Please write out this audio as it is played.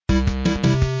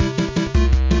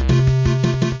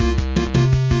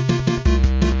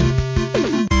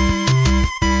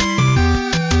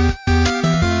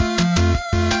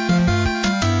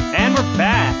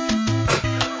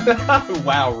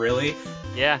Wow, really?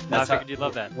 Yeah, no, I That's how figured you'd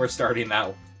love that. we're starting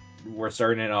that. We're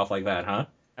starting it off like that, huh?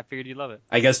 I figured you'd love it.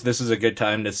 I guess this is a good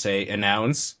time to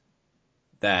announce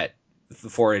that the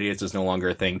Four Idiots is no longer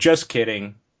a thing. Just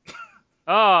kidding.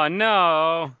 Oh,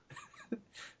 no.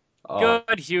 Oh,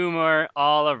 Good humor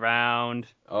all around.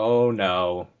 oh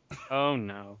no. Oh,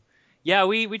 no. Yeah,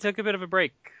 we took a bit of a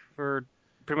break for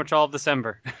pretty much all of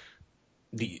December.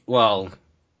 Well,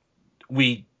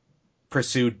 we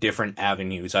pursued different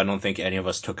avenues. I don't think any of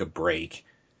us took a break.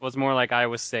 It was more like I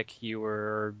was sick, you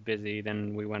were busy,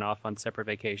 then we went off on separate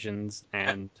vacations,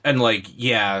 and And like,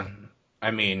 yeah,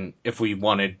 I mean, if we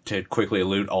wanted to quickly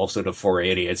allude also to Four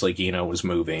Idiots, like Eno was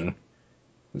moving.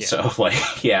 yeah. So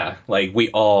like, yeah, like we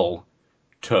all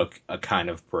took a kind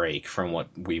of break from what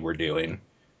we were doing.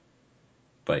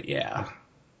 But yeah,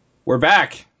 we're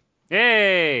back.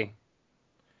 Yay!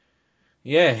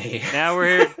 Yay. Now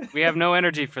we're here. We have no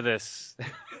energy for this.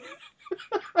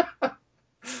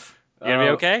 You gonna be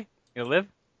uh, okay? You gonna live?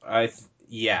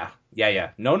 yeah.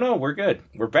 No, we're good.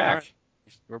 We're All right.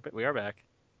 back. We are back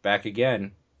Back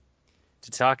again.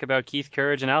 to talk about Keith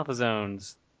Courage and Alpha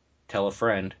Zones. Tell a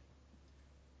friend.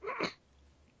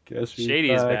 Guess who's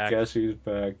Shady is back? back. Guess who's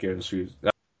back? Guess who's.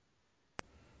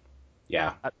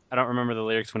 Yeah. I don't remember the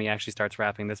lyrics when he actually starts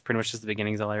rapping. That's pretty much just the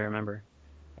beginnings all I remember.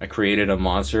 I created a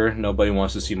monster. Nobody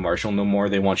wants to see Marshall no more.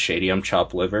 They want shady.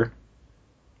 Chopped liver.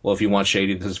 Well, if you want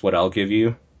shady, this is what I'll give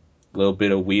you. A little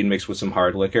bit of weed mixed with some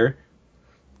hard liquor.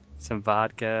 Some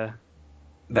vodka.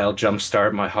 That'll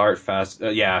jumpstart my heart fast.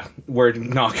 Yeah, we're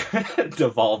not gonna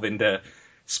devolve into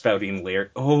spouting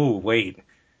lyric. Oh, wait.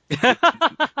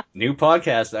 New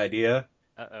podcast idea.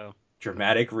 Uh-oh.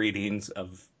 Dramatic readings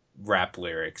of rap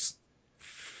lyrics.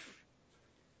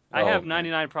 I Oh, have man.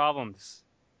 99 problems.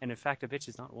 And in fact, a bitch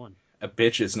is not one. A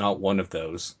bitch is not one of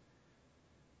those.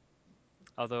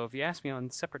 Although, if you ask me on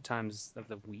separate times of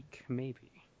the week,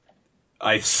 maybe.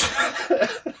 I.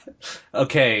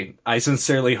 Okay, I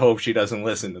sincerely hope she doesn't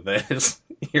listen to this.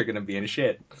 You're gonna be in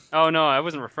shit. Oh, no, I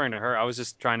wasn't referring to her. I was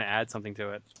just trying to add something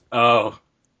to it. Oh.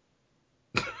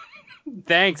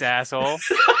 Thanks, asshole.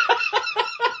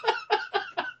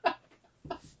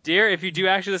 Dear, if you do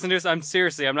actually listen to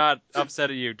this, I'm not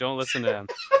upset at you. Don't listen to him.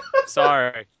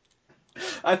 Sorry.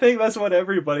 I think that's what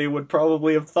everybody would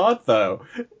probably have thought, though.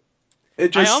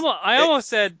 It just. I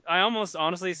almost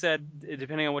honestly said,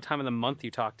 depending on what time of the month you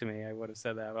talk to me, I would have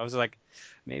said that. I was like,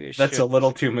 maybe I That's a should.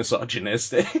 little too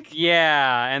misogynistic.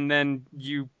 Yeah, and then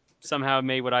you somehow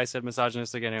made what I said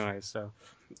misogynistic anyway, so.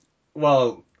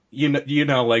 Well,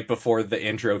 like before the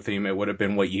intro theme, it would have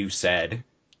been what you said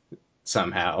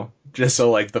somehow. Just so,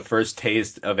 like, the first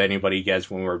taste of anybody gets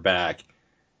when we're back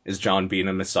is John being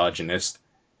a misogynist.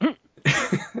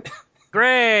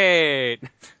 Great!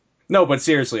 No, but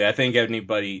seriously, I think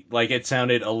anybody, like, it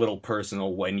sounded a little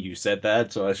personal when you said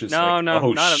that, so I was just like, No,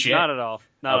 oh not shit. at all.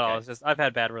 Not at all. Okay. It's just, I've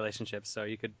had bad relationships, so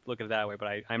you could look at it that way, but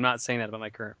I'm not saying that about my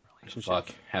current relationship. Fuck,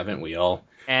 haven't we all?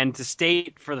 And to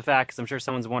state for the fact, because I'm sure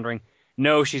someone's wondering,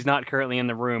 no, she's not currently in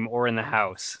the room or in the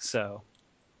house, so.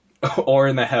 Or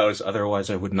in the house, otherwise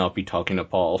I would not be talking to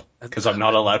Paul, because I'm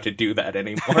not allowed to do that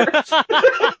anymore.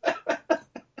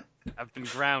 I've been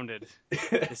grounded.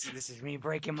 This is me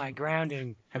breaking my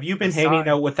grounding. Have you been I'm hanging sorry.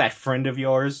 out with that friend of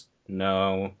yours?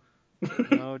 No.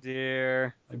 No,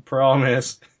 dear. I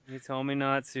promise. You told me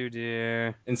not to,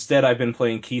 dear. Instead, I've been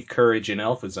playing Keith Courage in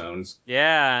Alpha Zones.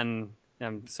 Yeah, and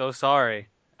I'm so sorry.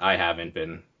 I haven't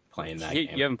been playing that You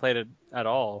game. haven't played it at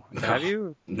all, No. have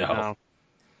you? No.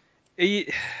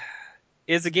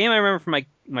 It's a game I remember from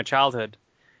my childhood.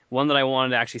 One that I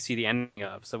wanted to actually see the ending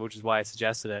of, so which is why I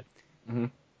suggested it. Mm-hmm.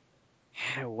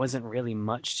 It wasn't really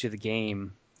much to the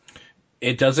game.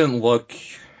 It doesn't look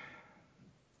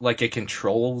like it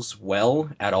controls well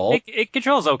at all. It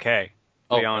controls okay, to be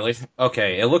Oh, really? honest.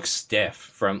 Okay, it looks stiff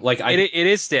from like It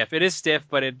is stiff. It is stiff,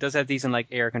 but it does have decent like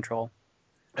air control.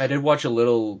 I did watch a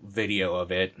little video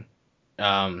of it,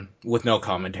 with no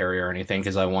commentary or anything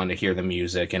because I wanted to hear the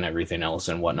music and everything else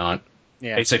and whatnot.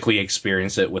 Yeah. Basically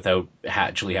experience it without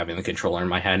actually having the controller in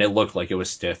my hand. It looked like it was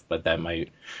stiff, but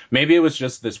maybe it was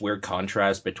just this weird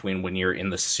contrast between when you're in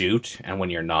the suit and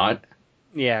when you're not.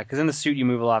 Yeah, because in the suit you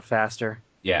move a lot faster.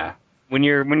 Yeah. When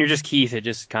you're just Keith, it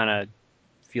just kind of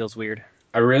feels weird.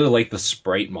 I really like the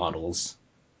sprite models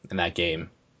in that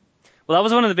game. Well, that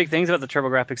was one of the big things about the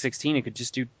TurboGrafx 16. It could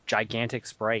just do gigantic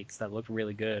sprites that looked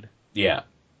really good. Yeah.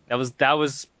 This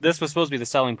was supposed to be the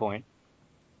selling point.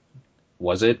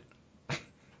 Was it?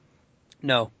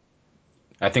 No.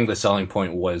 I think the selling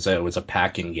point was that it was a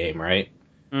pack-in game, right?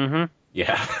 Mm-hmm.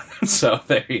 Yeah. So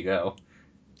there you go.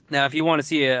 Now, if you want to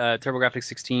see a TurboGrafx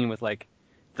 16 with like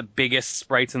the biggest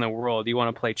sprites in the world, you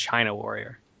want to play China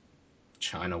Warrior.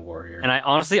 China Warrior. And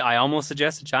I almost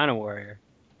suggested China Warrior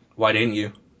Why didn't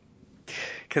you?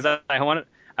 because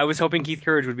I was hoping Keith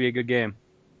Courage would be a good game.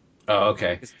 Oh,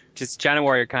 okay. Just China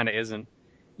Warrior kind of isn't.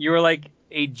 You were like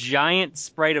a giant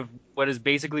sprite of what is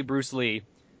basically Bruce Lee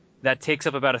that takes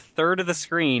up about a third of the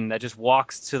screen that just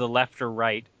walks to the left or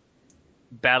right,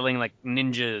 battling like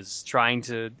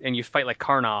ninjas, and you fight like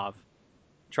Karnov,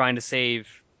 trying to save,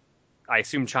 I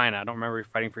assume China. I don't remember if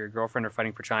you're fighting for your girlfriend or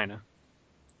fighting for China.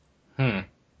 Hmm.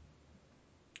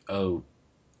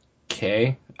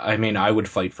 Okay. I mean, I would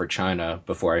fight for China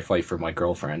before I fight for my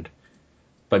girlfriend.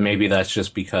 But maybe that's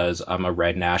just because I'm a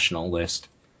red nationalist.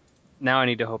 Now I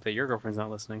need to hope that your girlfriend's not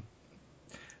listening.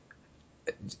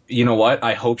 You know what?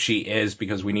 I hope she is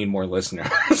because we need more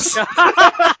listeners.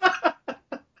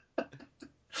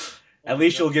 At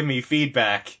least she'll give me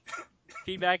feedback.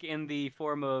 Feedback in the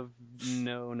form of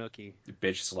no nookie.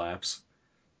 Bitch slaps.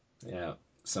 Yeah,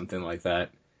 something like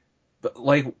that. But,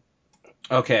 like,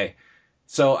 okay.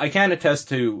 So I can attest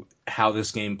to how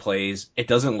this game plays. It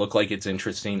doesn't look like it's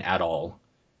interesting at all.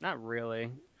 Not really. Uh,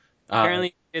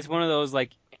 Apparently, it's one of those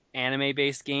like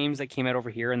anime-based games that came out over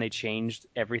here and they changed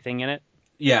everything in it.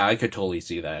 yeah, I could totally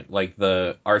see that. Like,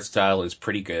 the art style is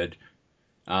pretty good.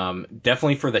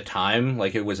 Definitely for the time,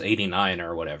 like it was 89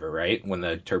 or whatever, right? When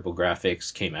the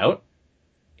TurboGrafx came out.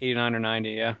 89 or 90,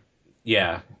 yeah.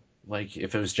 Yeah, like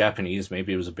if it was Japanese,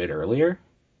 maybe it was a bit earlier.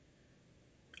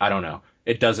 I don't know.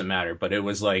 It doesn't matter, but it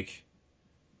was like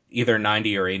either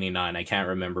 90 or 89. I can't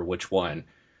remember which one.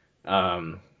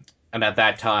 Um, and at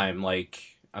that time, like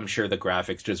I'm sure the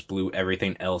graphics just blew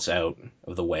everything else out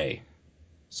of the way.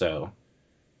 So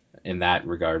in that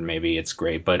regard, maybe it's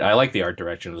great. But I like the art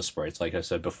direction of the sprites, like I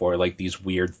said before, like these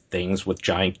weird things with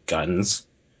giant guns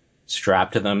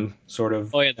strapped to them, sort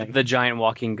of Oh yeah, thing. the giant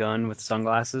walking gun with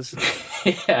sunglasses.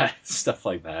 Yeah, stuff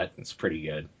like that. It's pretty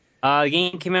good. The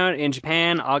game came out in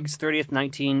Japan August 30th,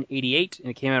 1988, and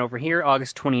it came out over here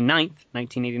August 29th,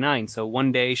 1989. So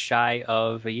 1 day shy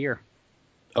of a year.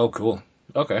 Oh, cool.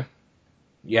 Okay.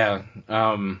 Yeah.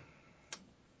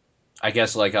 I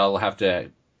guess like I'll have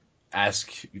to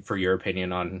ask for your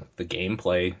opinion on the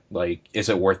gameplay. Like, is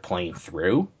it worth playing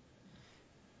through?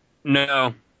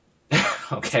 No, to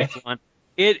Okay. be blunt.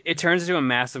 It turns into a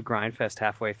massive grind fest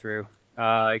halfway through.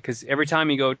 Because every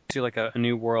time you go to like a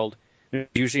new world, there's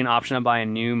usually an option to buy a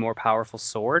new, more powerful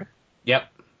sword, Yep.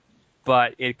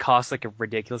 but it costs like a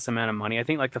ridiculous amount of money. I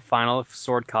think like the final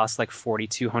sword costs like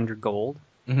 4,200 gold,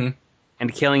 Hmm.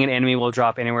 and killing an enemy will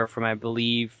drop anywhere from I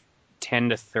believe 10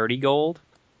 to 30 gold.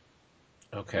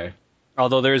 Okay.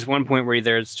 Although there's one point where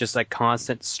there's just like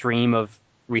constant stream of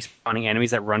respawning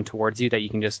enemies that run towards you that you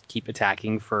can just keep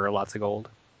attacking for lots of gold.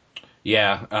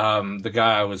 Yeah. The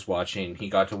guy I was watching, he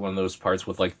got to one of those parts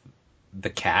with like the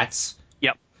cats.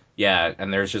 Yep. Yeah,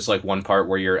 and there's just like one part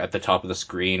where you're at the top of the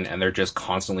screen and they're just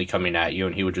constantly coming at you,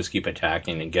 and he would just keep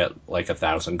attacking and get like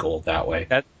 1,000 gold that way.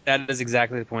 That is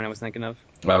exactly the point I was thinking of.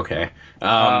 Okay.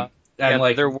 Uh, And yeah,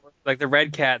 like, they're like the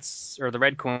red cats or the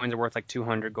red coins are worth like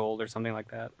 200 gold or something like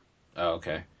that. oh,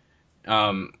 okay.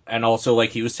 And also like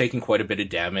he was taking quite a bit of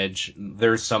damage.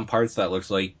 There's some parts that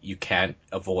looks like you can't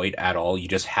avoid at all. You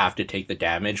just have to take the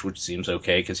damage, which seems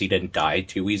okay because he didn't die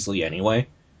too easily anyway.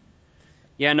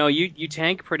 Yeah, no, you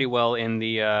tank pretty well in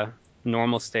the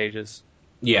normal stages.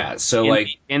 Yeah. So like,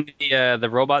 In the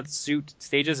robot suit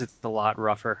stages, it's a lot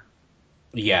rougher.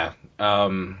 yeah.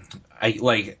 I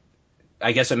like.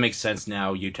 I guess it makes sense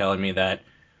now. You telling me that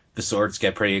the swords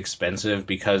get pretty expensive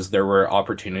because there were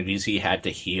opportunities he had to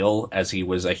heal as he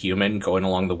was a human going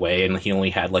along the way, and he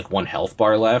only had like one health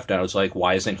bar left. And I was like,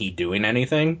 why isn't he doing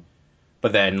anything?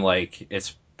 But then, like,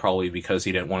 it's probably because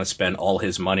he didn't want to spend all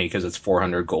his money because it's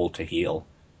 400 gold to heal.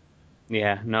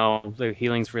 Yeah, no, the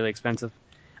healing's really expensive.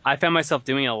 I found myself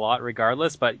doing it a lot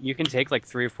regardless, but you can take like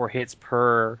 3 or 4 hits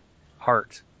per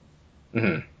heart.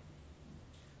 Hmm.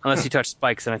 Unless you touch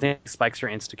spikes, and I think spikes are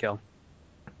insta kill.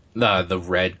 The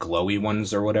red glowy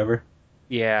ones or whatever.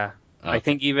 Yeah. I Okay.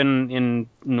 think even in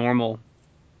normal,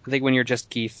 I think when you're just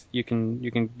Keith, you can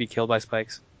be killed by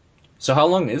spikes. So how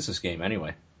long is this game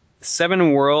anyway?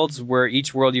 7 worlds where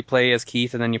each world you play as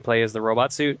Keith and then you play as the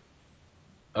robot suit,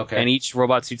 Okay. and each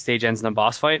robot suit stage ends in a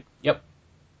boss fight. Yep.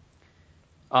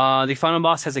 The final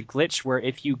boss has a glitch where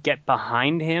if you get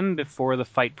behind him before the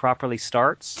fight properly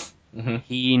starts, Hmm.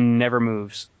 he never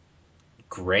moves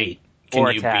Great. or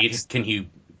attacks. Can you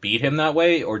beat him that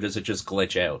way, or does it just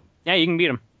glitch out? Yeah, you can beat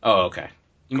him. Oh, okay.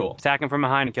 You can Cool. attack him from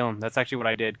behind and kill him. That's actually what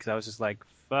I did because I was just like,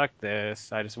 fuck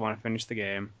this. I just want to finish the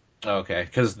game. Okay,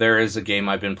 because there is a game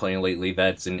I've been playing lately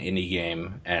that's an indie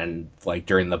game, and like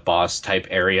during the boss type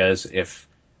areas, if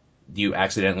you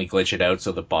accidentally glitch it out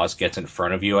so the boss gets in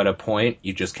front of you at a point,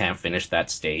 you just can't finish that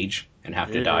stage and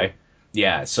have to Ew. die.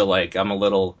 Yeah, so like I'm a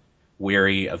little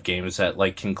weary of games that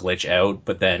like can glitch out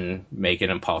but then make an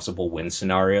impossible win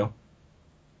scenario.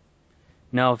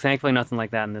 No, thankfully nothing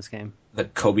like that in this game. The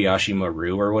Kobayashi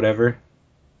Maru or whatever.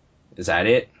 Is that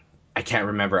it? I can't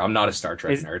remember. I'm not a Star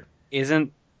Trek Is nerd.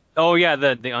 isn't Oh yeah,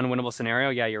 the unwinnable scenario.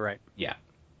 Yeah, you're right. Yeah.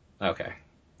 Okay.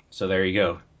 So there you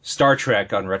go. Star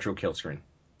Trek on Retro Killscreen.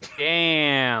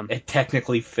 Damn. It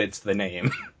technically fits the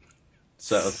name.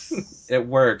 So it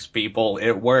works, people.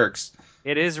 It works.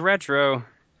 It is retro.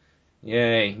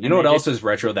 Yay. You know And what they did else is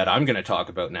retro that I'm going to talk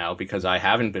about now because I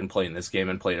haven't been playing this game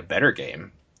and played a better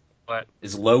game? what?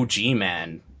 Is Low G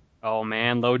Man. Oh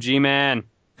man, low G man.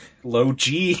 Low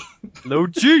G. Low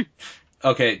G.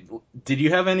 Okay, did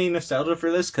you have any nostalgia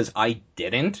for this? Because I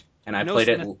didn't, and I No played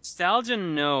it. nostalgia.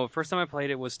 No, first time I played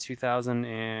it was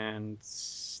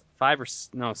 2005 or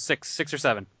no 6 or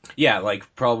 7. Yeah,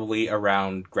 like probably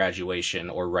around graduation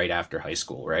or right after high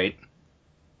school, right?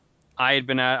 I've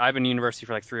been in university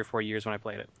for like 3 or 4 years when I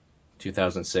played it.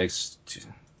 2006.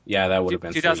 Yeah, that would have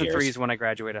been 2003 3 years. is when I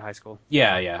graduated high school.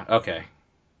 Yeah, yeah. Okay.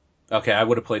 Okay, I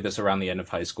would have played this around the end of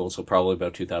high school, so probably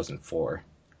about 2004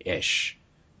 ish.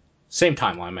 Same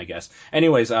timeline, I guess.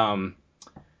 Anyways,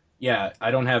 yeah,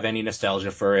 I don't have any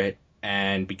nostalgia for it,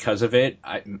 and because of it,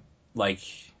 I like,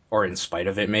 or in spite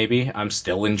of it, maybe I'm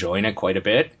still enjoying it quite a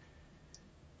bit.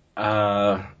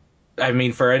 Uh, I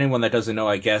mean, for anyone that doesn't know,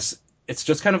 I guess it's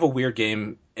just kind of a weird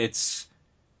game. It's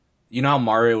you know how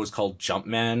Mario was called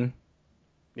Jumpman.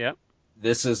 Yep.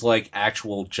 This is like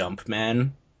actual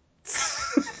Jumpman.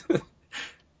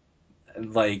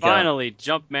 Like, Finally,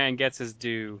 Jumpman gets his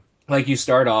due. like you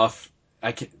start off.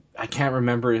 I can't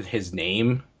remember his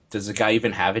name. Does the guy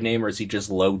even have a name, or is he just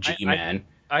Low I, G I, Man?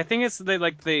 I think it's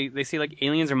they see like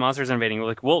aliens or monsters invading.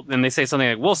 Like, well, then they say something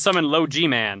like, "We'll summon Low G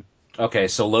Man." Okay,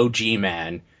 so Low G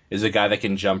Man is a guy that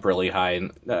can jump really high,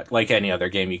 and like any other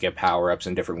game, you get power ups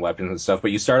and different weapons and stuff.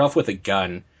 But you start off with a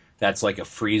gun that's like a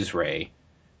freeze ray.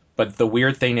 But the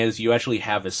weird thing is, you actually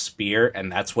have a spear,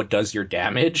 and that's what does your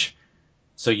damage.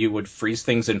 So you would freeze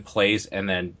things in place and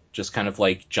then just kind of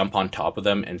like jump on top of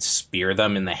them and spear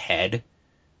them in the head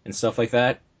and stuff like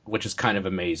that, which is kind of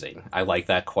amazing. I like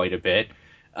that quite a bit.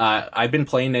 I've been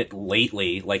playing it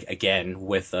lately, like again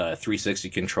with a 360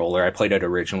 controller. I played it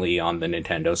originally on the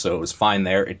Nintendo, so it was fine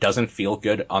there. It doesn't feel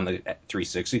good on the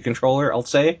 360 controller, I'll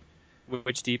say.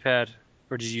 Which D-pad?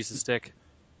 Or did you use the stick?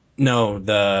 No,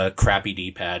 the crappy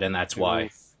D-pad, and that's why.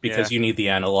 Oof. Because Yeah. you need the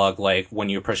analog, like when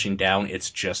you're pushing down, it's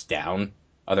just down.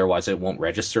 Otherwise, it won't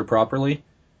register properly.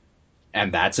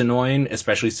 And that's annoying,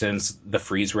 especially since the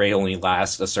freeze ray only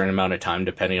lasts a certain amount of time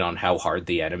depending on how hard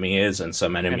the enemy is, and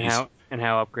some And enemies,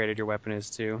 how upgraded your weapon is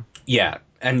too. yeah,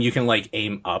 and you can like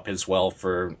aim up as well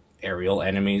for aerial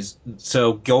enemies.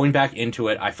 So going back into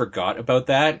it, I forgot about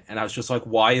that, and I was just like,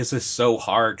 why is this so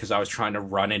hard? Because I was trying to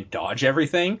run and dodge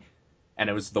everything, and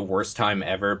it was the worst time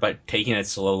ever. But taking it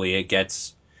slowly,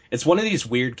 it's one of these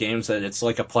weird games that it's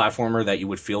like a platformer that you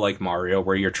would feel like Mario,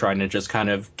 where you're trying to just kind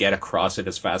of get across it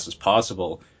as fast as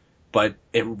possible. But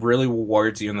it really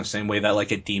rewards you in the same way that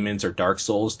like a Demons or Dark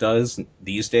Souls does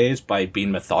these days by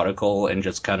being methodical and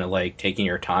just kind of like taking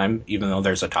your time, even though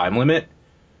there's a time limit,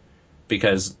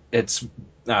 because it's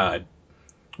uh,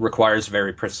 requires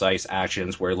very precise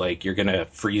actions where like you're gonna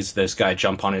freeze this guy,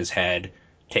 jump on his head,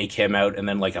 take him out, and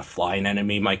then like a flying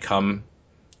enemy might come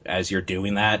as you're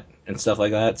doing that and stuff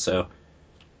like that. So,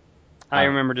 I uh,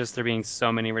 remember just there being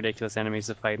so many ridiculous enemies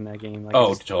to fight in that game. Like, oh,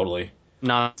 just totally.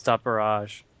 non-stop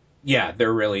barrage. Yeah,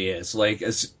 there really is. Like,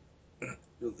 it's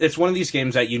one of these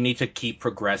games that you need to keep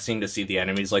progressing to see the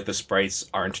enemies. Like, the sprites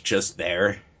aren't just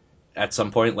there at some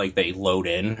point, like, they load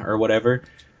in or whatever.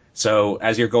 So,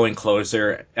 as you're going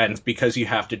closer, and because you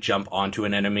have to jump onto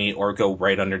an enemy or go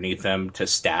right underneath them to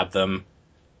stab them,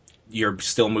 you're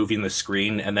still moving the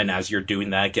screen, and then as you're doing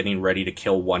that, getting ready to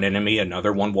kill one enemy,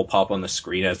 another one will pop on the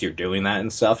screen as you're doing that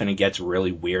and stuff, and it gets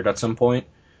really weird at some point.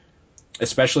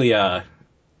 Especially,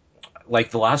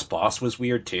 like the last boss was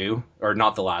weird too, or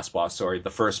not the last boss, sorry, the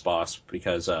first boss,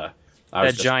 because I was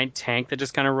That just giant tank that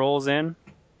just kind of rolls in,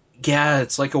 yeah,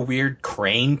 it's like a weird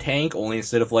crane tank, only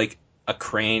instead of like a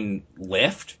crane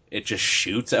lift, it just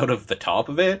shoots out of the top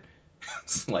of it.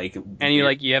 It's like and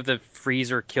weird. you have to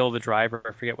freeze or kill the driver.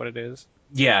 I forget what it is.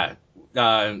 Yeah.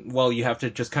 Well, you have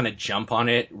to just kind of jump on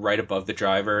it right above the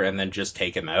driver and then just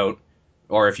take him out.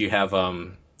 Or if you have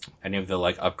any of the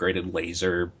like upgraded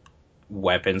laser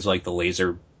weapons, like the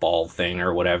laser ball thing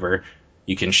or whatever,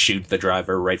 you can shoot the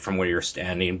driver right from where you're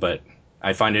standing. But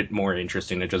I find it more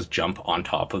interesting to just jump on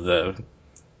top of the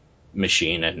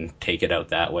machine and take it out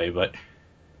that way. But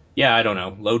Yeah, I don't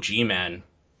know. Low G man.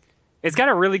 It's got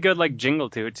a really good like jingle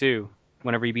to it too.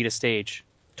 Whenever you beat a stage,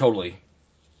 Totally.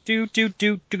 do do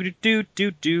do do do do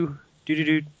do do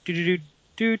do do do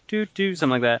do do do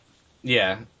something like that.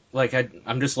 Yeah. Like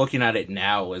I'm just looking at it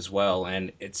now as well,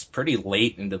 and it's pretty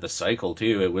late into the cycle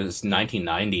too. It was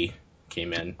 1990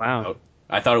 came in Wow. out.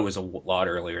 I thought it was a lot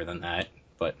earlier than that,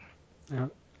 but Yeah.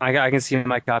 I can see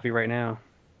my copy right now.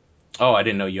 oh, I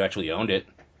didn't know you actually owned it.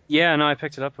 Yeah, no, I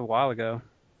picked it up a while ago.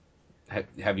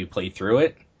 Have you played through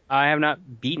it? I have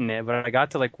not beaten it, but I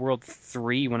got to like World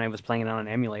 3 when I was playing it on an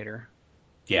emulator.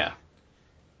 Yeah.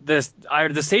 The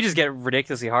stages get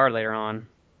ridiculously hard later on,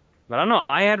 but I don't know.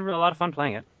 I had a lot of fun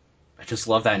playing it. I just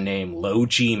love that name, Low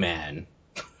G Man.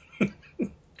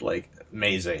 Like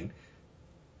amazing.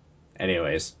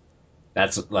 Anyways,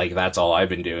 that's all I've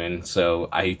been doing. So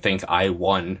I think I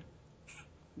won.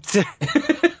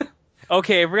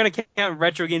 Okay, if we're gonna count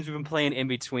retro games we've been playing in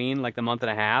between, like the month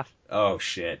and a half, Oh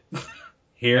shit. there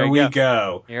Here you we go.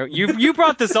 go. Here, you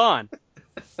brought this on.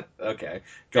 Okay,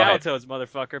 go ahead. Battletoads,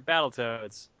 motherfucker,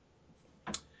 Battletoads.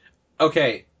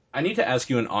 Okay, I need to ask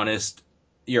you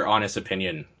your honest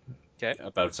opinion Okay,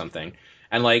 about something.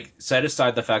 And like, set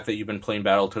aside the fact that you've been playing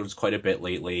Battletoads quite a bit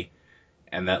lately,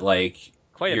 and that like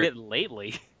quite a you're bit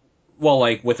lately. well,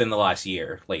 like within the last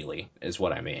year, lately is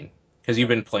what I mean. Because you've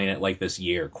Okay. been playing it like this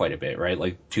year quite a bit, right?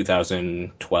 Like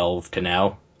 2012 to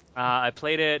now. I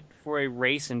played it for a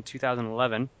race in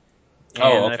 2011,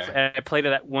 Oh, and then okay. I played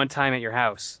it at one time at your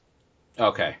house.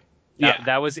 Okay. Yeah.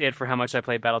 That was it for how much I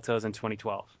played Battletoads in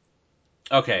 2012.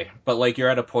 Okay. But like you're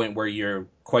at a point where you're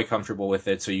quite comfortable with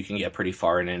it, so you can get pretty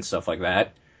far in it and stuff like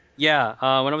that. Yeah,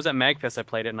 when I was at Magfest, I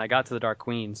played it, and I got to the Dark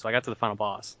Queen, so I got to the final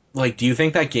boss. Like, do you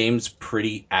think that game's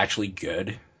pretty actually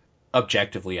good?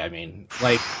 Objectively, I mean.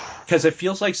 Like, because it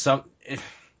feels like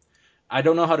I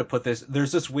don't know how to put this.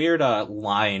 There's this weird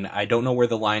line. I don't know where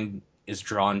the line is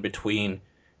drawn between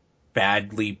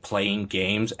badly playing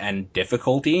games and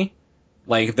difficulty.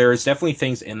 Like, there's definitely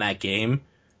things in that game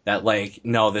that, like,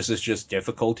 no, this is just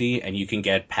difficulty and you can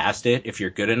get past it if you're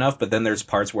good enough. But then there's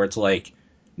parts where it's like,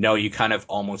 no, you kind of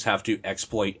almost have to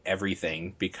exploit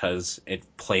everything because it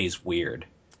plays weird.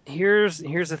 Here's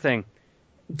the thing.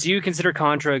 Do you consider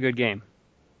Contra a good game?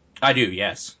 I do,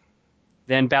 yes.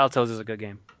 Then Battletoads is a good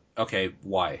game. Okay,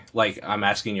 why? Like, I'm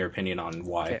asking your opinion on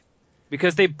why. Okay.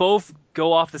 Because they both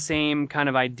go off the same kind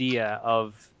of idea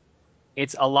of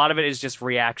it's a lot of it is just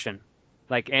reaction.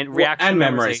 Like and Well, reaction and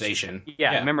memorization. memorization.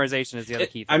 Yeah, Yeah. memorization is the other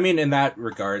key I thing. mean, in that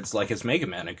regards, like, is Mega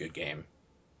Man a good game?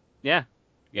 Yeah.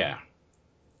 Yeah.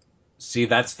 See,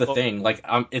 that's the Well, thing. Like,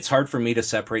 it's hard for me to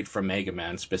separate from Mega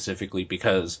Man specifically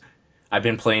because I've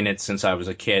been playing it since I was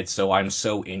a kid, so I'm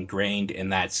so ingrained in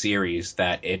that series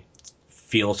that it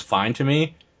feels fine to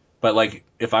me. But like,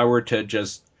 if I were to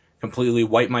just completely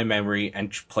wipe my memory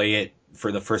and play it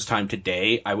for the first time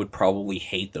today, I would probably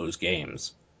hate those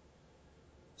games.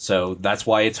 So that's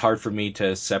why it's hard for me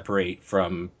to separate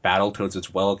from Battletoads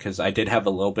as well, because I did have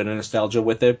a little bit of nostalgia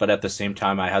with it, but at the same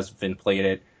time, I haven't played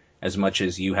it as much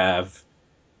as you have.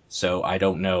 So I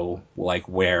don't know like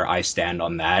where I stand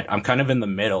on that. I'm kind of in the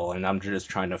middle, and I'm just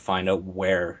trying to find out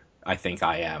where I think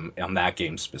I am on that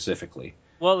game specifically.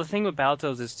 well, the thing with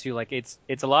Battletoads is too like it's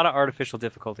a lot of artificial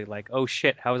difficulty. Like, oh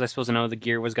shit, how was I supposed to know the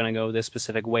gear was going to go this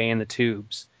specific way in the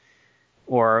tubes?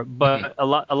 Or Mhm. but a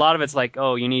lot of it's like,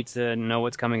 oh, you need to know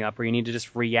what's coming up, or you need to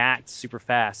just react super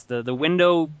fast. The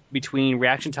window between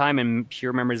reaction time and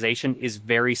pure memorization is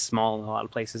very small in a lot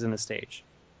of places in the stage.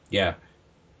 Yeah,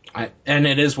 and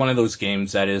it is one of those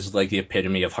games that is like the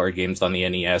epitome of hard games on the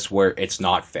NES where it's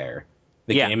not fair.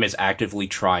 The Yeah, game is actively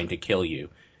trying to kill you.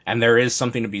 And there is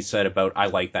something to be said about I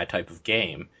like that type of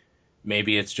game.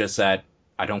 Maybe it's just that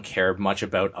I don't care much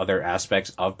about other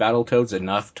aspects of Battletoads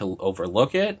enough to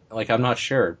overlook it. Like, I'm not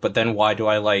sure. But then why do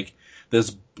I like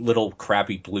this little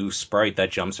crappy blue sprite that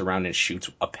jumps around and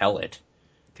shoots a pellet?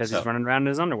 because he's So, running around in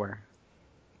his underwear.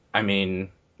 I mean,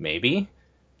 maybe.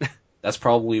 That's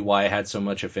probably why I had so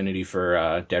much affinity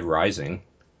for Dead Rising.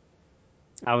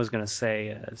 I was gonna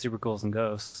say Super Ghouls and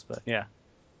Ghosts, but yeah.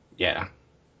 Yeah.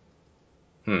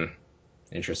 Hmm.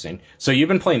 Interesting. So you've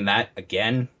been playing that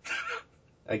again,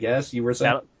 I guess you were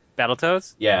saying?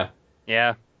 Battletoads? Yeah.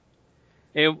 Yeah.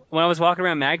 When I was walking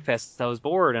around Magfest, I was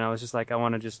bored, and I was just like, I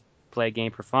want to just play a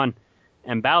game for fun.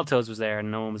 And Battletoads was there, and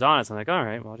no one was on it, so I'm like, all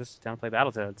right, well, I'll just sit down and play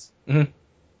Battletoads. Hmm.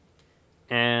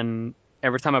 And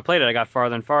every time I played it, I got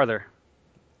farther and farther.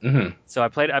 Hmm. So I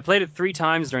played it 3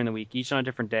 times during the week, each on a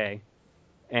different day.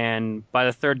 And by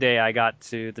the third day, I got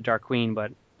to the Dark Queen,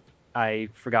 but I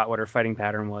forgot what her fighting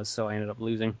pattern was, so I ended up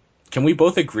losing. Can we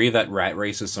both agree that Rat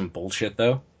Race is some bullshit,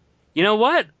 though? You know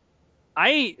what?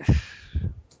 I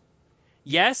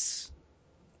Yes.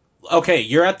 Okay,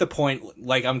 you're at the point,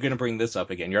 like, I'm gonna bring this up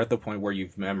again. You're at the point where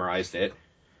you've memorized it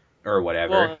or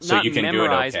whatever, Well, so not you can do it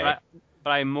memorized, okay. but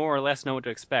I more or less know what to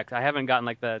expect. I haven't gotten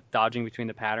like the dodging between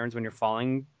the patterns when you're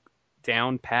falling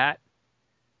down pat,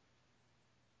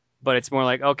 but it's more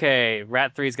like, okay,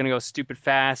 Rat 3 is gonna go stupid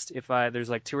fast if I there's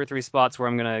like two or three spots where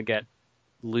I'm gonna get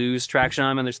lose traction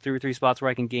on them, and there's two or three spots where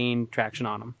I can gain traction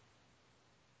on them.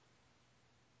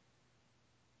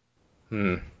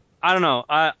 Hmm. I don't know.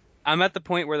 I'm at the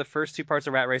point where the first two parts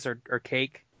of Rat Race are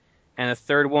cake, and the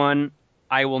third one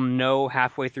I will know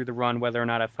halfway through the run whether or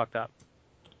not I fucked up.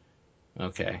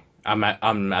 Okay. I'm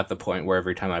at the point where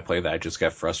every time I play that, I just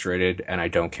get frustrated and I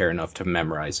don't care enough to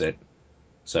memorize it.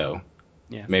 So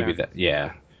Yeah, maybe fair. that,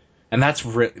 yeah. And that's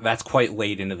quite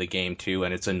late into the game too,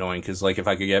 and it's annoying because like if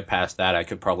I could get past that, I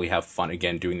could probably have fun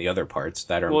again doing the other parts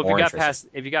that are Well, more interesting.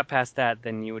 if you got past that,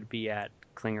 then you would be at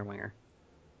Klinger Winger.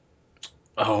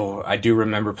 Oh, I do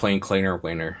remember playing Kleiner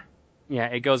Wiener. Yeah,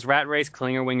 it goes Rat Race,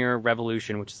 Klinger Winger,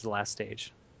 Revolution, which is the last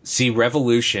stage. See,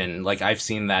 Revolution, like I've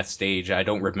seen that stage. I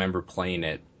don't remember playing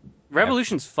it ever.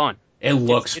 Revolution's fun. It It's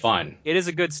looks it's fun. it is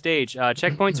a good stage.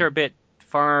 Checkpoints are a bit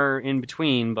far in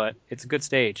between, but it's a good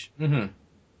stage. Hmm.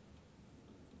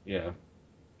 Yeah.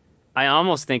 I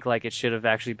almost think like it should have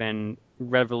actually been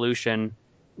Revolution,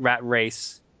 Rat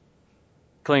Race,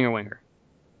 Klinger Winger,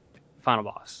 final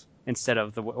boss instead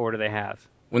of the order they have.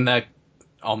 Wouldn't that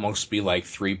almost be like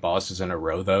three bosses in a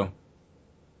row, though?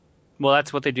 Well,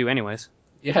 that's what they do anyways.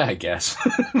 Yeah, I guess.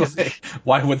 Because Like,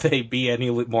 why would they be any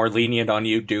more lenient on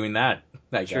you doing that?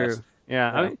 I guess. true,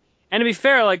 yeah. I Yeah. mean, and to be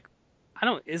fair, like I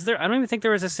don't is there. I don't even think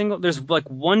there was a single. There's like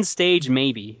one stage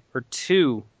maybe or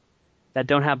two that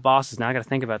don't have bosses. Now I got to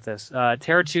think about this.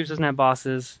 Terra Tubes doesn't have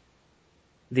bosses.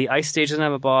 The ice stage doesn't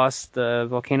have a boss. The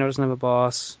volcano doesn't have a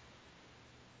boss.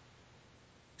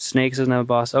 Snakes doesn't have a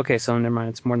boss. Okay, so never mind.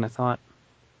 It's more than I thought.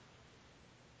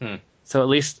 Hmm. So at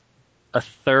least a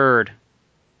third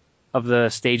of the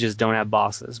stages don't have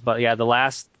bosses. But yeah, the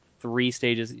last three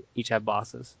stages each have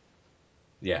bosses.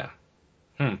 Yeah.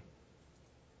 Hmm.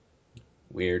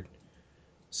 Weird.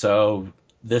 So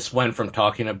this went from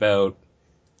talking about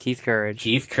Keith Courage.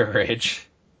 Keith Courage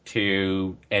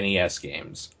to NES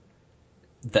games.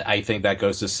 I think that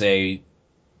goes to say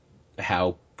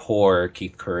how poor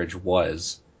Keith Courage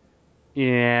was.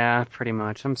 Yeah, pretty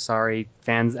much. I'm sorry,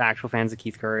 actual fans of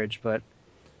Keith Courage, but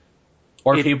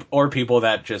it. Or people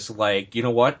that just like, you know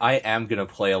what? I am gonna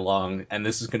play along, and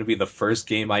this is gonna be the first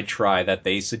game I try that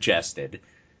they suggested.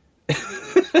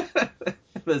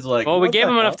 It's like, Well, we what gave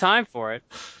the him enough hell? time for it.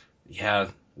 Yeah,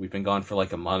 we've been gone for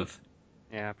like a month.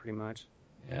 Yeah, pretty much.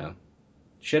 Yeah,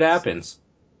 shit happens.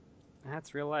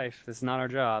 That's real life. This is not our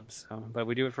job, so but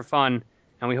we do it for fun,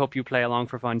 and we hope you play along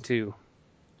for fun too.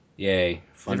 Yay, 'Cause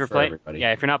if fun you're for play, everybody.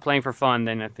 yeah, if you're not playing for fun,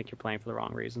 then I think you're playing for the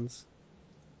wrong reasons.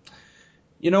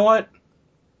 You know what?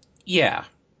 Yeah,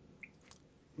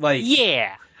 like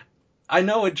Yeah. I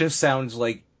know it just sounds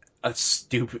like a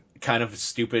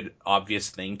stupid, obvious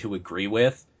thing to agree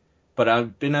with, but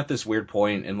I've been at this weird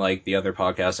point in like the other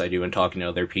podcasts I do and talking to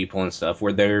other people and stuff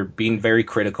where they're being very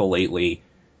critical lately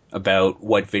about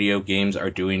what video games are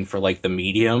doing for like the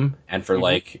medium and for Hmm.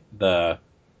 like the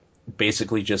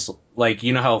basically just like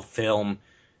you know how film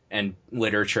and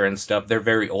literature and stuff they're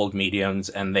very old mediums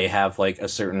and they have like a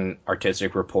certain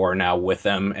artistic rapport now with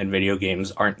them and video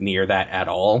games aren't near that at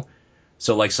all.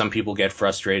 So like some people get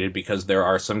frustrated because there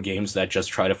are some games that just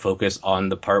try to focus on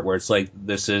the part where it's like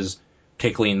this is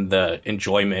tickling the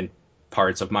enjoyment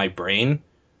parts of my brain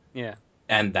Yeah.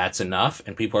 and that's enough,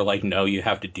 and people are like no, you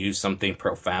have to do something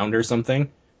profound or something.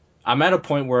 I'm at a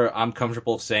point where I'm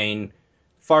comfortable saying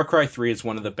Far Cry 3 is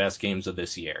one of the best games of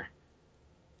this year.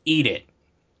 Eat it.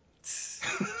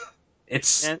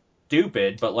 It's And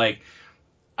stupid, but like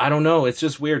I don't know, it's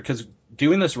just weird cuz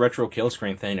doing this retro kill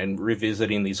screen thing and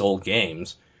revisiting these old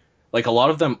games, like a lot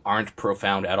of them aren't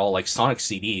profound at all. Like Sonic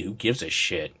CD, who gives a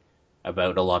shit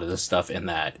about a lot of the stuff in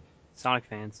that? Sonic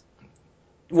fans.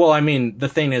 Well, I mean, the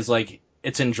thing is like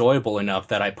it's enjoyable enough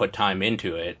that I put time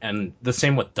into it, and the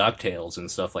same with DuckTales and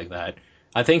stuff like that.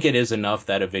 I think it is enough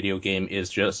that a video game is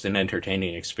just an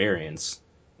entertaining experience,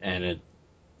 and it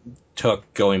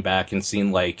took going back and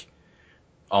seeing like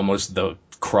almost the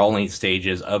crawling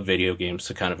stages of video games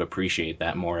to kind of appreciate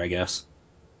that more, I guess.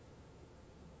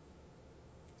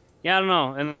 Yeah, I don't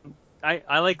know. And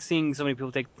I like seeing so many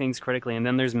people take things critically, and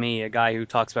then there's me, a guy who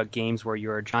talks about games where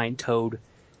you're a giant toad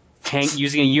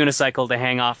using a unicycle to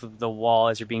hang off of the wall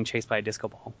as you're being chased by a disco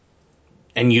ball.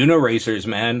 And Uniracers,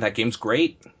 man, that game's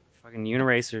great. Fucking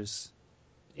Uniracers.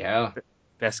 Yeah.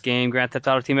 Best game Grand Theft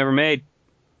Auto team ever made.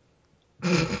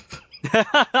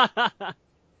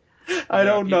 I There are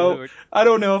don't people know. who I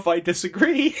don't know if I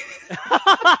disagree.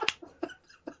 are.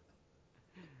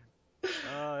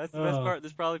 That's the best Oh, part.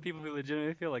 There's probably people who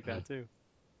legitimately feel like that too.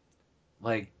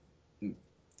 like,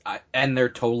 and they're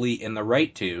totally in the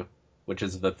right to, which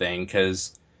is the thing,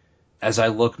 because as I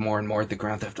look more and more at the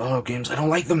Grand Theft Auto games, I don't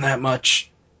like them that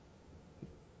much.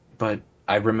 But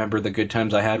I remember the good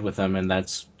times I had with them, and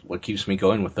that's what keeps me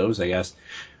going with those, I guess.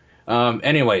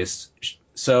 Anyways,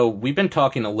 so we've been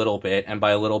talking a little bit, and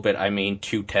by a little bit, I mean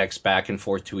two texts back and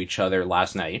forth to each other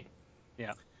last night.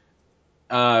 Yeah.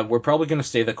 We're probably going to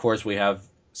stay the course we have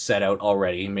set out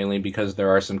already, mainly because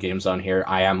there are some games on here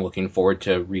I am looking forward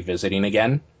to revisiting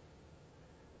again.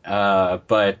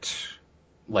 But,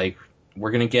 like,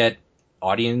 we're going to get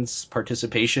audience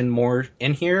participation more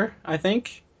in here, I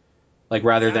think. Like,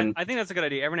 rather Yeah, than I think that's a good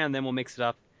idea. Every now and then we'll mix it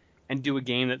up and do a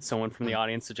game that someone from the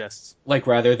audience suggests.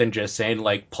 rather than just saying,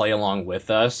 like, play along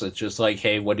with us, it's just like,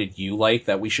 hey, what did you like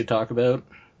that we should talk about?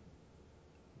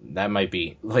 That might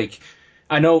be, like,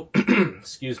 I know,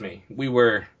 excuse me, we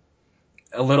were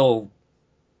a little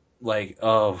like,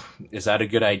 oh, is that a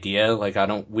good idea? Like,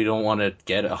 we don't want to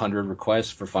get 100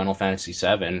 requests for Final Fantasy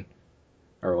VII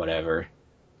or whatever.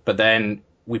 But then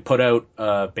we put out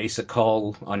a basic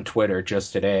call on Twitter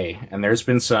just today, and there's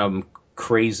been some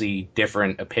crazy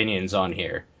different opinions on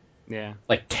here. Yeah.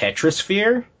 Like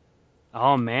Tetrisphere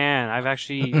Oh man, I've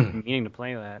actually and been meaning to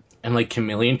play that. like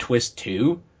Chameleon Twist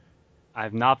 2.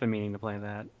 I've not been meaning to play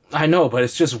that. I know, but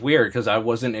it's just weird because I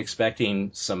wasn't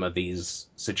expecting some of these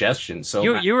suggestions. So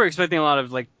You were expecting a lot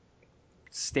of like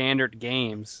standard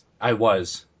games. I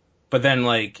was. But then,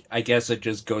 like, I guess it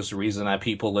just goes to reason that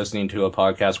people listening to a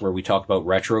podcast where we talk about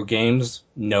retro games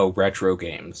know retro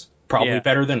games. Probably Yeah.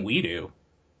 better than we do,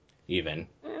 even.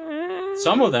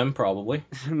 Some of them, probably.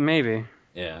 Maybe.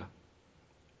 Yeah.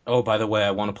 Oh, by the way,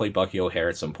 I want to play Bucky O'Hare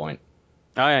at some point.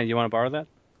 Oh yeah, you want to borrow that?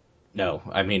 No,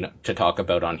 I mean to talk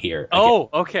about on here. Oh,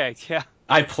 okay, yeah.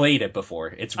 I played it before.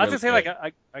 It's I was really gonna say like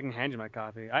good. I can hand you my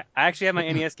copy. I actually have my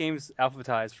NES games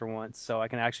alphabetized for once, so I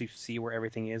can actually see where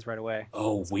everything is right away.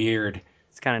 Oh, weird.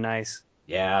 It's kind of nice.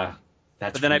 Yeah,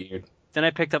 But that's weird. then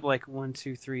I picked up like 1,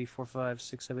 2, 3, 4, 5,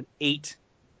 6, 7, 8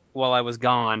 while I was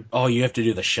gone. Oh, you have to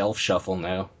do the shelf shuffle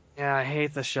now. Yeah, I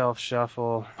hate the shelf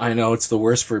shuffle. I know, it's the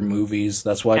worst for movies.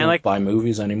 That's why I And don't like buy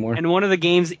movies anymore. and one of the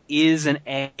games is an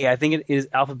A. I think it is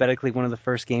alphabetically one of the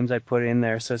first games I put in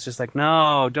there. So it's just like,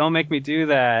 no, don't make me do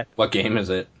that. What game is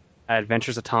it?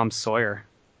 Adventures of Tom Sawyer.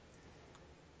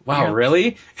 Wow, Yeah.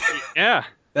 really? Yeah.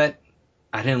 That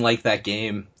I didn't like that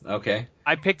game. Okay.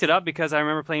 I picked it up because I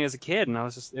remember playing it as a kid, and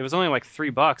it was only like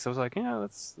 $3. I was like, yeah,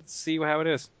 let's see how it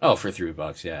is. Oh, for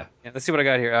 $3, yeah. Yeah, let's see what I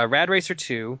got here. Rad Racer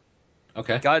 2,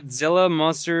 Okay. Godzilla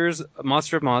Monster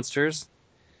of Monsters,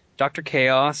 Doctor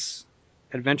Chaos,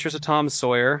 Adventures of Tom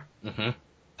Sawyer, Mhm.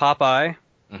 Popeye,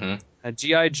 Mhm.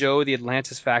 G.I. Joe: The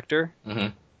Atlantis Factor,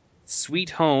 Mhm.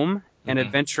 Sweet Home, and Mhm.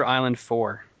 Adventure Island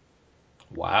 4.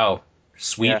 Wow.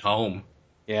 Sweet Yeah, Home.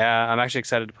 yeah, I'm actually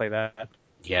excited to play that.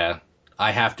 Yeah.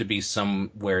 I have to be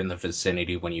somewhere in the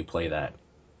vicinity when you play that.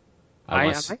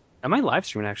 Unless I might live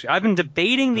stream it actually. I've been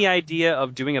debating the idea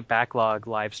of doing a backlog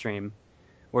live stream,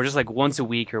 or just like once a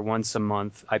week or once a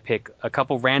month, I pick a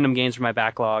couple random games from my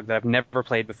backlog that I've never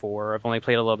played before, or I've only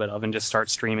played a little bit of, and just start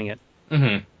streaming it.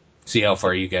 Mhm. See how So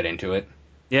far you get into it.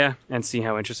 yeah, and see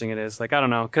how interesting it is. Like I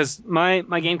don't know, because my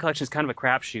game collection is kind of a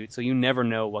crapshoot, so you never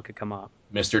know what could come up.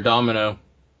 Mr. Domino.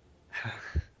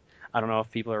 I don't know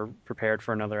if people are prepared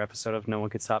for another episode of No One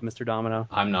Could Stop Mr. Domino.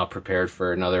 I'm not prepared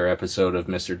for another episode of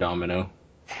Mr. Domino.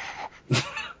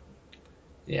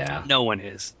 Yeah. No one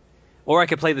is. Or I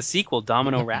could play the sequel,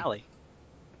 Domino Rally.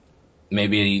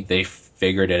 Maybe they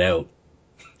figured it out.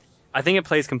 I think it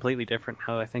plays completely different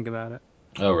now that I think about it.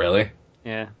 Oh, really?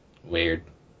 Yeah. Weird.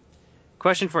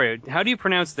 Question for you: how do you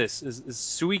pronounce this? Is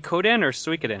Suikoden or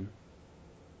Suikoden?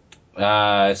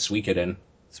 Suikoden.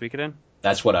 Suikoden.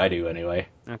 That's what I do anyway.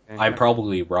 Okay. I'm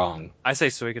probably wrong. I say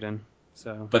Suikoden.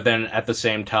 So But then at the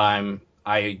same time,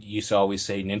 I used to always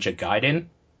say Ninja Gaiden,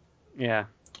 yeah,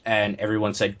 and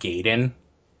everyone said Gaiden.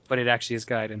 but it actually is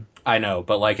Gaiden. I know,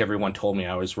 but like everyone told me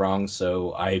I was wrong,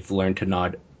 so I've learned to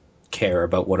not care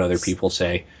about what other people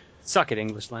say. Suck it,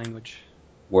 English language.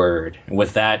 Word.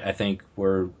 With that, I think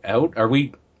we're out. Are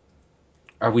we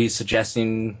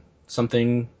suggesting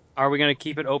something? Are we gonna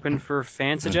keep it open for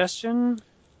fan Hmm. suggestion?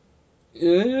 Uh,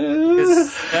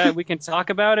 Because that we can talk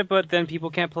about it, but then people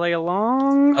can't play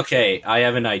along. okay, I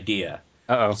have an idea.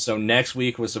 Uh oh. So next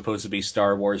week was supposed to be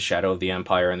Star Wars Shadow of the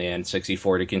Empire and the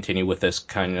N64 to continue with this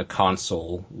kind of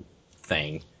console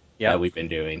thing Yep. that we've been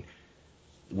doing.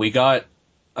 We got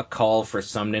a call for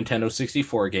some Nintendo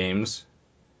 64 games.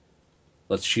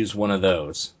 Let's choose one of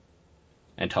those.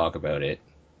 and talk about it.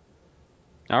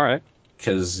 All right.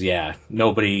 Because, yeah,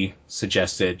 nobody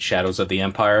suggested Shadows of the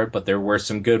Empire, but there were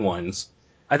some good ones.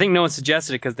 I think no one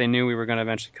suggested it because they knew we were going to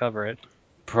eventually cover it.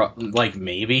 Like,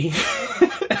 maybe?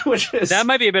 Which That is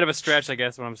might be a bit of a stretch, I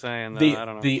guess, what I'm saying, though. I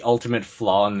don't know. the ultimate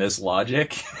flaw in this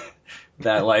logic.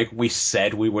 That, like, we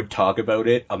said we would talk about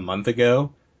it a month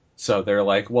ago. So they're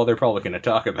like, well, they're probably going to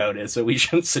talk about it, so we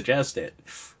shouldn't suggest it.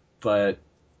 But,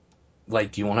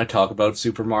 like, do you want to talk about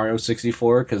Super Mario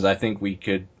 64? Because I think we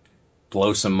could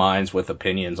blow some minds with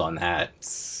opinions on that.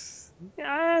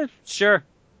 Yeah, sure.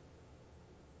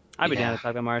 I'd be down Yeah. to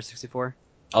talk about Mario 64.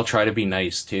 I'll try to be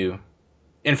nice, too.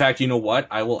 In fact, you know what?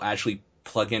 I will actually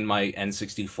plug in my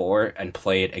N64 and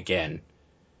play it again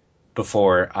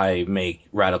before I make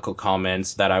radical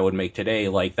comments that I would make today,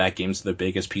 like that game's the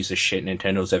biggest piece of shit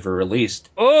Nintendo's ever released.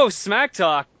 Oh, smack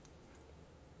talk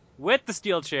with the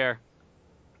steel chair.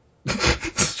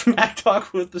 Smack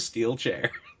talk with the steel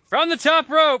chair. From the top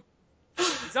rope.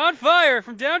 He's on fire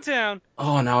from downtown.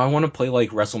 Oh, now I want to play like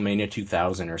WrestleMania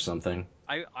 2000 or something.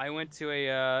 I went to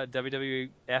a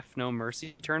WWF No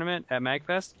Mercy tournament at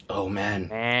MagFest. Oh, man.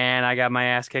 Man, I got my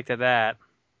ass kicked at that.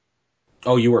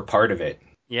 Oh, you were part of it.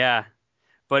 Yeah,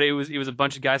 but it was a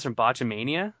bunch of guys from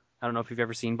Botchamania. I don't know if you've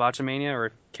ever seen Botchamania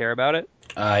or care about it.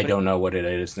 I don't know what it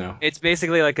is now. It's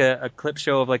basically like a clip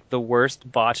show of like the worst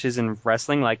botches in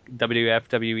wrestling, like WWF,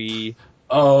 WWE,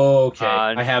 Oh, okay.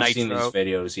 I have Nitro. seen these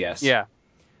videos, yes. Yeah,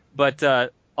 but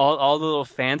all the little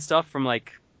fan stuff from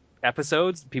like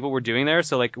episodes people were doing there.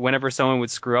 So like whenever someone would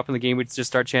screw up in the game, we'd just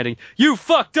start chanting, "You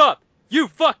fucked up! You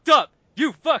fucked up!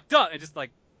 You fucked up!" and just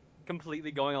like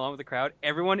completely going along with the crowd.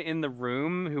 Everyone in the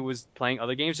room who was playing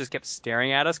other games just kept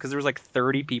staring at us because there was like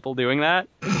 30 people doing that.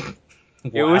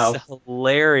 It was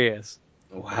hilarious.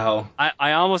 Wow.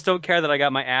 I almost don't care that I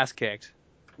got my ass kicked.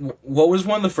 What was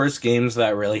one of the first games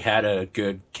that really had a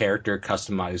good character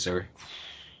customizer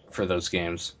for those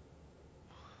games?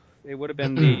 It would have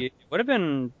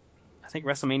been I think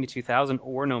WrestleMania 2000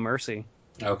 or No Mercy.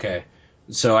 Okay.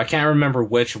 So I can't remember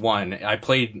which one. I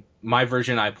played my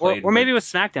version Or maybe it was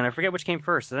SmackDown. I forget which came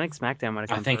first. I think SmackDown might have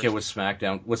come I think first. it was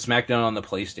SmackDown. Was SmackDown on the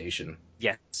PlayStation?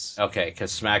 Yes. Okay,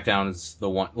 because SmackDown's the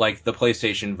one, like the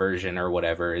PlayStation version or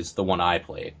whatever is the one I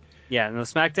played. Yeah, no,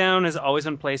 SmackDown is always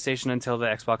on PlayStation until the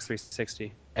Xbox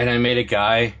 360. And I made a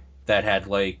guy that had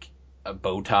like a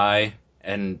bow tie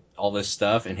and all this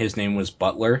stuff, and his name was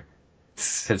Butler.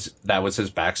 Because that was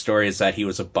his backstory, is that he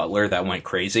was a butler that went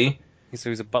crazy. So he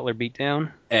was a Butler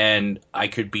beatdown. And I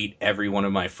could beat every one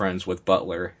of my friends with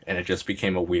Butler, and it just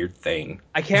became a weird thing.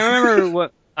 I can't remember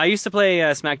what... I used to play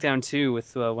SmackDown 2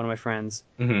 with one of my friends.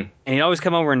 Mm-hmm. And he'd always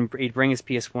come over and he'd bring his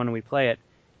PS1 and we'd play it.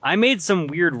 I made some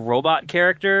weird robot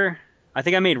character. I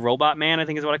think I made Robot Man, I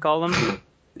think is what I call him.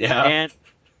 Yeah. And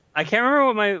I can't remember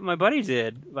what my buddy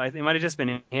did. It might have just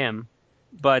been him.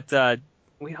 But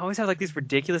we always have like these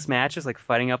ridiculous matches, like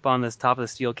fighting up on this top of the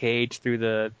steel cage through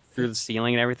the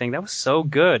ceiling and everything. That was so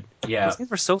good. Yeah. Those games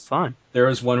were so fun. There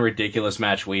was one ridiculous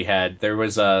match we had. There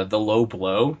was the low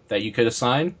blow that you could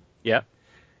assign. Yep.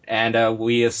 And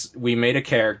we made a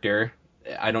character.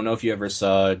 I don't know if you ever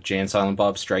saw Jay and Silent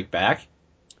Bob Strike Back.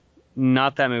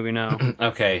 Not that movie, no.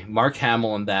 Okay, Mark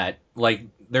Hamill and that, like,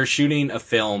 they're shooting a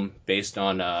film based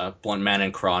on Blunt Man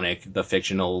and Chronic, the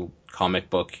fictional comic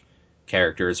book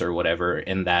characters or whatever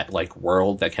in that, like,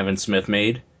 world that Kevin Smith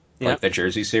made, like the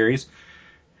Jersey series.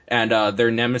 And their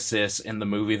nemesis in the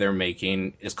movie they're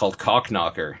making is called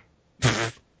Cockknocker.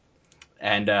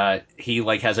 And he,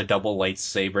 like, has a double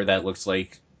lightsaber that looks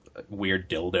like a weird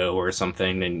dildo or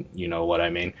something, and you know what I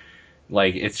mean.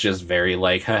 Like, it's just very,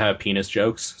 like, haha, penis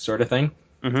jokes sort of thing.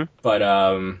 Mm-hmm.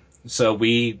 But, so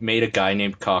we made a guy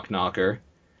named Cockknocker,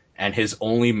 and his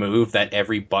only move that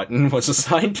every button was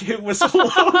assigned to was a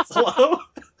low blow.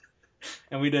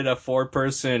 And we did a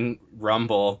 4-person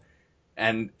rumble,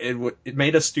 and it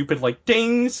made a stupid, like,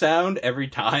 ding sound every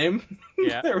time.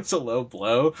 Yeah. There was a low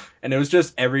blow, and it was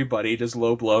just everybody just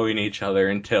low blowing each other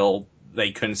until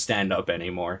they couldn't stand up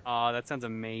anymore. Oh, that sounds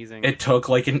amazing. It took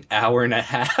like an hour and a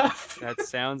half. That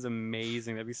sounds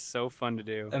amazing. That'd be so fun to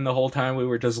do. And the whole time we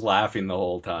were just laughing the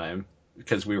whole time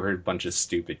because we were a bunch of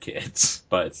stupid kids.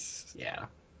 But yeah,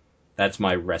 that's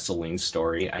my wrestling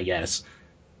story, I guess.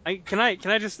 Can I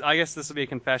just, I guess this will be a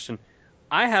confession.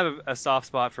 I have a soft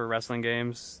spot for wrestling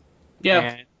games. Yeah.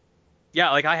 And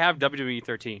yeah, like I have WWE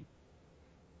 13.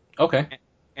 Okay.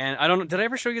 And I don't know, did I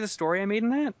ever show you the story I made in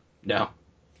that? No.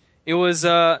 It was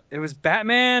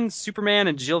Batman, Superman,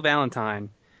 and Jill Valentine.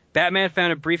 Batman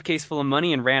found a briefcase full of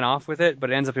money and ran off with it, but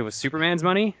it ends up it was Superman's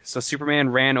money. So Superman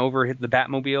ran over hit the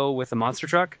Batmobile with a monster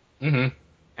truck. Mm-hmm.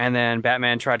 and then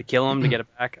Batman tried to kill him to get it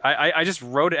back. I just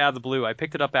wrote it out of the blue. I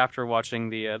picked it up after watching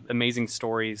the amazing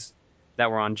stories that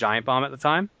were on Giant Bomb at the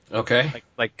time, Okay.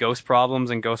 like Ghost Problems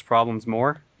and Ghost Problems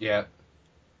More. Yeah.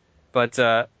 But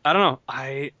I don't know.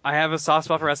 I have a soft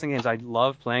spot for wrestling games. I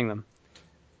love playing them.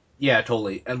 Yeah,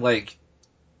 totally. And like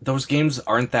those games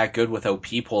aren't that good without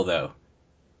people though.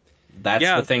 That's the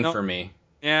Yeah, thing no, for me.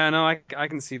 yeah, no, I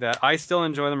can see that. I still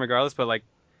enjoy them regardless. But like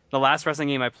the last wrestling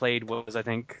game I played was I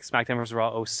think SmackDown vs.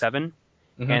 Raw '07,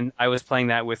 Hmm. and I was playing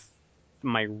that with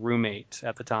my roommate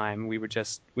at the time.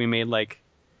 We made like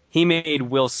he made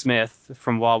Will Smith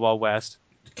from Wild Wild West,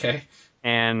 Okay.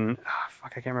 and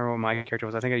fuck, I can't remember what my character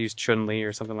was. I think I used Chun Li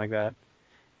or something like that,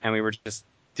 and we were just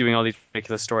doing all these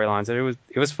ridiculous storylines.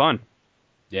 It was fun.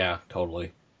 Yeah,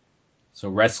 totally. So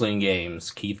wrestling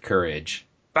games, Keith Courage.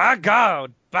 By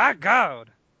God, by God.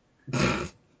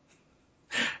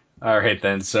 All right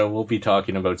then. So we'll be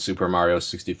talking about Super Mario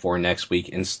 64 next week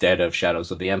instead of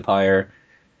Shadows of the Empire,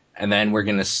 and then we're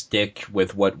gonna stick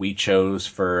with what we chose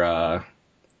for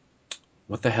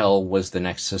what the hell was the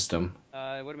next system?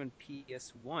 It would have been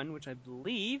PS1, which I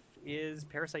believe is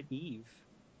Parasite Eve.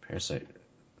 Parasite. Let,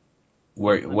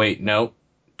 Wait, let me. wait, no.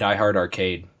 Die Hard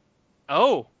Arcade,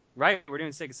 Oh, right, we're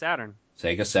doing Sega Saturn.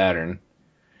 Sega Saturn.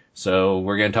 So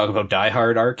we're gonna talk about Die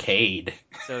Hard Arcade.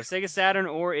 So Sega Saturn,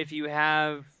 or if you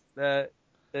have a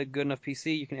good enough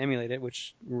PC, you can emulate it.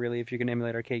 Which really, if you can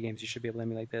emulate arcade games, you should be able to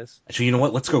emulate this. Actually, you know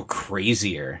what? Let's go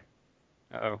crazier.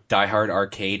 Uh-oh. Die Hard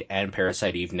Arcade and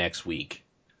Parasite Eve next week.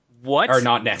 Or What?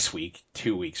 not next week,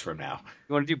 2 weeks from now.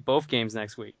 You want to do both games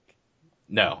next week?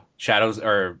 No, Shadows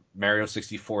or Mario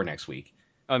 64 next week.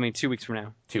 Oh, I mean, 2 weeks from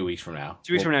now. 2 weeks from now.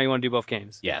 2 weeks from now, you want to do both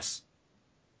games? Yes,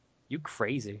 You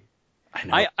crazy? I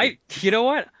know. You know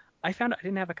what? I found I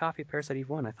didn't have a copy of Parasite Eve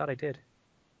 1. I thought I did.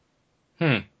 Hmm.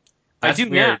 I That's do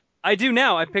now. weird. I do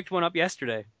now. I picked one up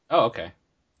yesterday. Oh, okay.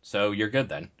 So you're good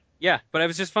then. Yeah, but I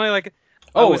was just funny. Like,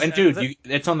 I Oh, was. and dude,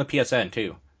 it's on the PSN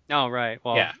too. Oh, right.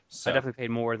 Well, Yeah. I So. definitely paid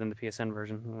more than the PSN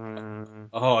version.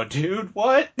 Oh, dude,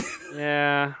 what?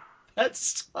 Yeah, That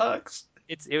sucks.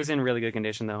 it was in really good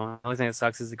condition though. The only thing that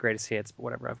sucks is the greatest hits, but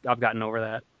whatever. I've gotten over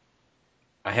that.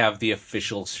 I have the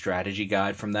official strategy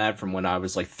guide from that from when I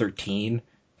was like 13.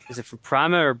 Is it from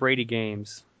Prima or Brady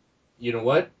Games? You know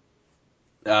what?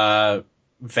 Uh,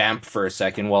 vamp for a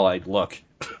second while I look.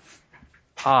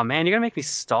 Oh man, you're gonna make me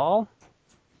stall.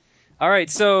 All right,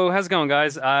 so how's it going,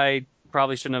 guys? I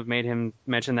probably shouldn't have made him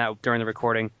mention that during the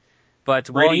recording, but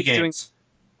while Brady he's doing Games.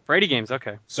 Brady Games,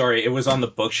 okay. Sorry, it was on the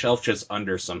bookshelf just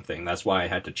under something. That's why I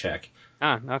had to check.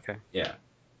 Ah, okay. Yeah.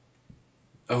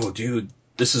 Oh, dude,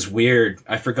 this is weird.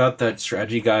 I forgot that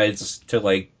strategy guides to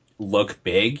like look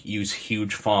big use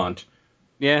huge font.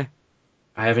 Yeah,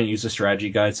 I haven't used a strategy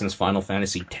guide since Final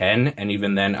Fantasy X, and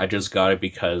even then, I just got it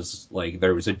because like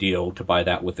there was a deal to buy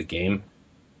that with the game.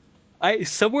 I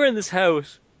somewhere in this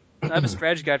house, I have a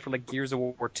strategy guide for like Gears of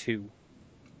War 2.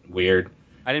 Weird.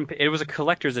 I didn't. It was a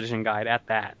collector's edition guide at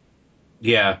that.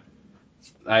 Yeah,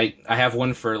 I have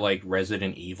one for like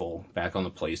Resident Evil back on the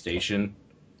PlayStation,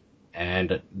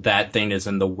 and that thing is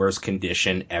in the worst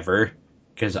condition ever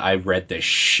because I read the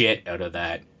shit out of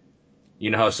that. You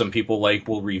know how some people like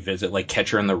will revisit like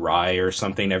Catcher in the Rye or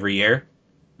something every year?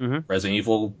 Hmm. Resident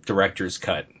Evil Director's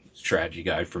Cut strategy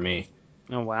guide for me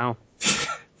Oh wow.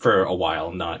 for a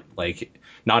while, not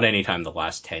anytime the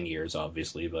last 10 years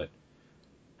obviously, but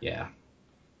yeah.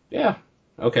 Yeah.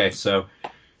 Okay, so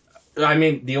I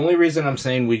mean, the only reason I'm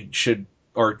saying we should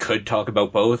or could talk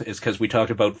about both is cuz we talked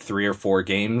about 3 or 4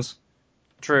 games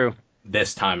True.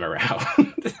 this time around.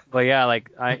 But yeah,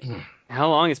 like how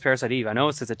long is Parasite Eve? I know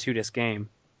it's a 2 disc game.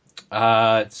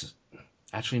 It's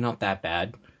actually not that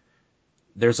bad.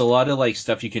 There's a lot of like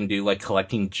stuff you can do, like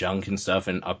collecting junk and stuff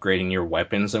and upgrading your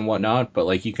weapons and whatnot, but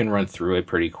like you can run through it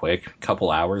pretty quick, couple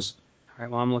hours. All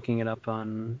right. Well, I'm looking it up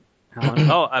on how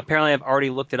long. Oh, apparently I've already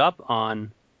looked it up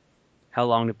on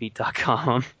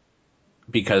howlongtobeat.com.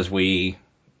 Because we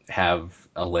have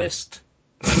a list.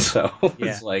 So Yeah.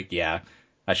 it's like, yeah,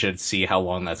 I should see how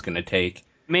long that's going to take.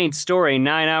 Main story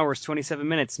 9 hours 27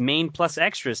 minutes. Main plus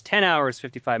extras 10 hours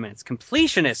 55 minutes.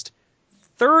 Completionist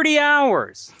 30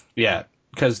 hours. Yeah,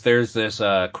 because there's this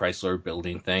Chrysler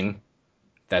building thing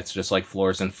that's just like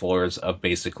floors and floors of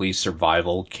basically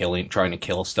survival, killing, trying to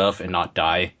kill stuff and not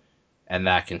die, and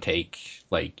that can take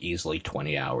like easily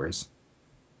 20 hours.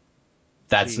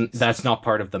 Jeez. That's not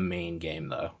part of the main game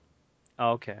though.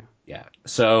 Oh, okay. Yeah,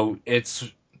 so it's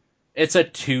a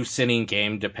two-sitting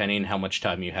game depending how much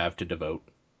time you have to devote.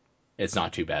 It's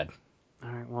not too bad. All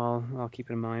right. Well, I'll keep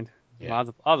it in mind. Yeah. I'll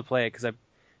have to play it because I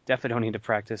definitely don't need to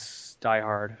practice Die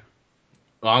Hard.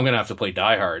 Well, I'm gonna have to play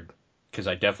Die Hard because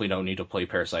I definitely don't need to play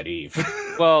Parasite Eve.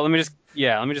 Well, let me just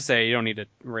say you don't need to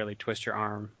really twist your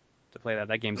arm to play that.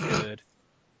 That game's good.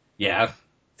 Yeah,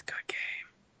 It's a good game.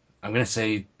 I'm gonna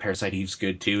say Parasite Eve's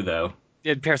good too, though.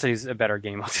 Yeah, Parasite is a better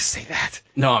game. I'll just say that.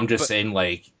 No, I'm just But saying,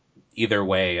 like, either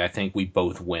way, I think we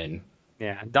both win.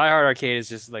 yeah, Die Hard Arcade is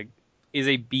just like is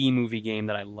a B movie game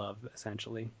that I love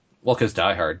essentially. Well, because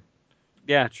Die Hard.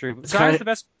 Yeah, true. It's kind of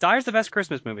Die Hard's the best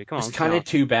Christmas movie. Come on, it's let's be kind of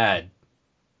honest. too bad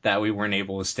that we weren't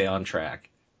able to stay on track.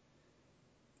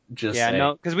 Just Yeah, say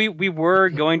no, because we were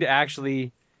going to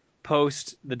actually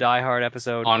post the Die Hard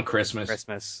episode on Christmas.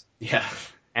 Christmas, Yeah.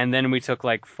 and then we took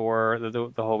like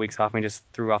the whole weeks off and we just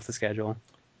threw off the schedule.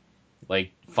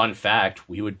 Like, fun fact,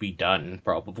 we would be done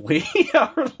probably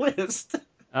our list.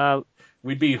 Uh,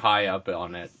 We'd be high up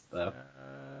on it though.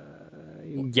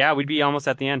 yeah, we'd be almost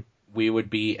at the end. We would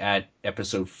be at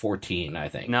episode 14, I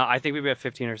think. No, I think we'd be at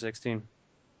 15 or 16.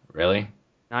 Really?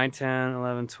 9, 10,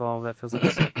 11, 12. That feels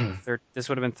like this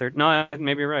would have been 30. No,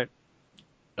 maybe you're right.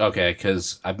 Okay,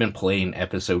 because I've been playing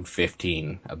episode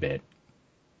 15 a bit.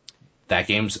 That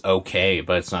game's okay,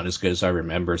 but it's not as good as I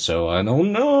remember, so I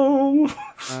don't know.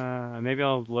 Maybe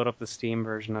I'll load up the Steam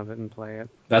version of it and play it.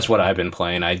 That's what I've been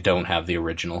playing. I don't have the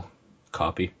original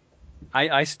copy.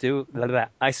 I still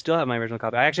have my original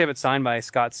copy. I actually have it signed by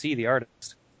Scott C, the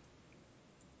artist.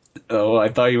 Oh, I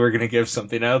thought you were going to give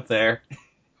something out there.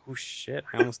 Oh shit!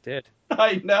 I almost did.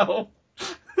 I know.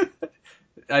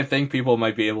 I think people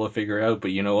might be able to figure out,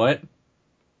 but you know what?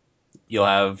 You'll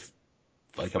have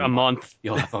like A month.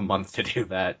 You'll have a month to do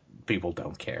that. People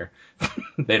don't care.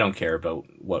 They don't care about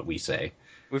what we say.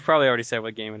 We've probably already said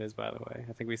what game it is, by the way.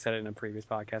 I think we said it in a previous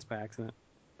podcast by accident.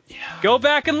 Yeah. Go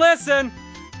back and listen!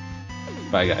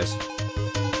 Bye, guys.